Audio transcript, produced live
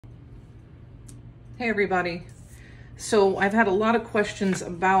Hey everybody. So I've had a lot of questions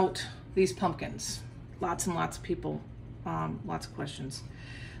about these pumpkins. Lots and lots of people, lots of questions.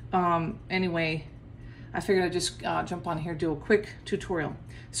 Anyway, I figured I'd just jump on here, do a quick tutorial.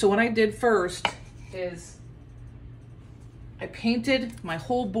 So what I did first is I painted my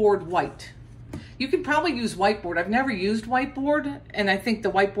whole board white. You could probably use whiteboard. I've never used whiteboard, and I think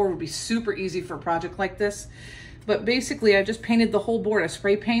the whiteboard would be super easy for a project like this. But basically, I just painted the whole board. I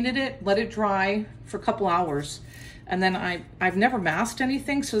spray painted it, let it dry for a couple hours. And then I've never masked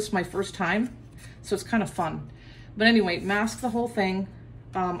anything, so this is my first time. So it's kind of fun. But anyway, masked the whole thing.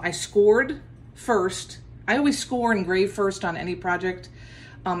 I scored first. I always score and engrave first on any project.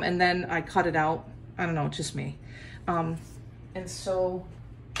 And then I cut it out. I don't know, it's just me. And so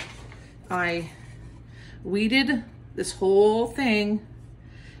I weeded this whole thing.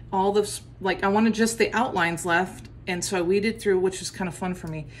 All the, like, I wanted just the outlines left, and so I weeded through, which was kind of fun for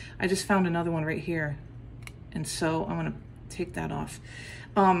me. I just found another one right here, and so I'm gonna take that off.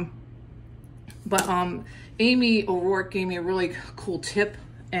 Amy O'Rourke gave me a really cool tip,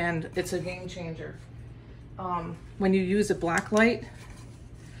 and it's a game changer. When you use a black light,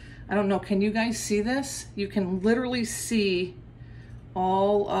 I don't know, can you guys see this? You can literally see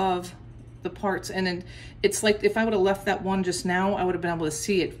all of the parts, and then it's like if I would have left that one just now, I would have been able to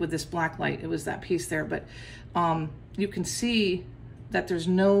see it with this black light. It was that piece there, but you can see that there's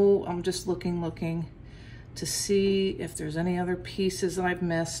no, I'm just looking to see if there's any other pieces that I've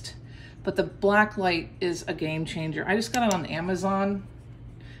missed, but the black light is a game changer. I just got it on Amazon.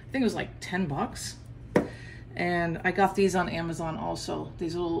 I think it was like 10 bucks. And I got these on Amazon also.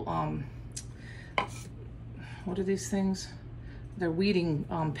 These little, what are these things? They're weeding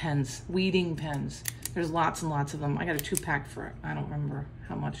pens, There's lots and lots of them. I got a 2-pack for, I don't remember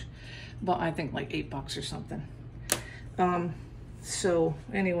how much, but I think like 8 bucks or something. So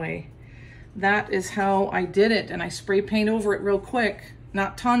anyway, that is how I did it. And I spray paint over it real quick,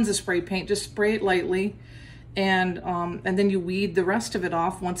 not tons of spray paint, just spray it lightly. And then you weed the rest of it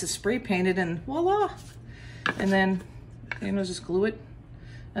off once it's spray painted, and voila. And then, you know, just glue it,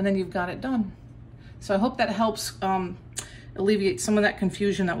 and then you've got it done. So I hope that helps alleviate some of that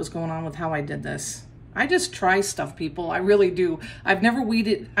confusion that was going on with how I did this. I just try stuff, people. I really do. I've never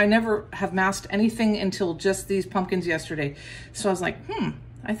weeded, I never have masked anything until just these pumpkins yesterday. So I was like,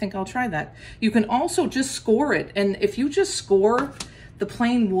 I think I'll try that. You can also just score it. And if you just score the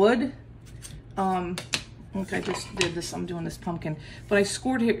plain wood, look, I just did this, I'm doing this pumpkin, but I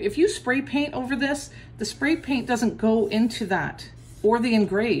scored here. If you spray paint over this, the spray paint doesn't go into that or the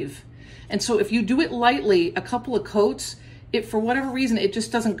engrave. And so if you do it lightly, a couple of coats, it, for whatever reason, it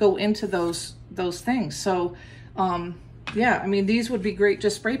just doesn't go into those things. So yeah, I mean, these would be great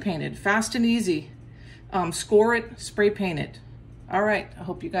just spray painted, fast and easy. Score it, spray paint it. All right, I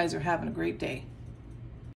hope you guys are having a great day.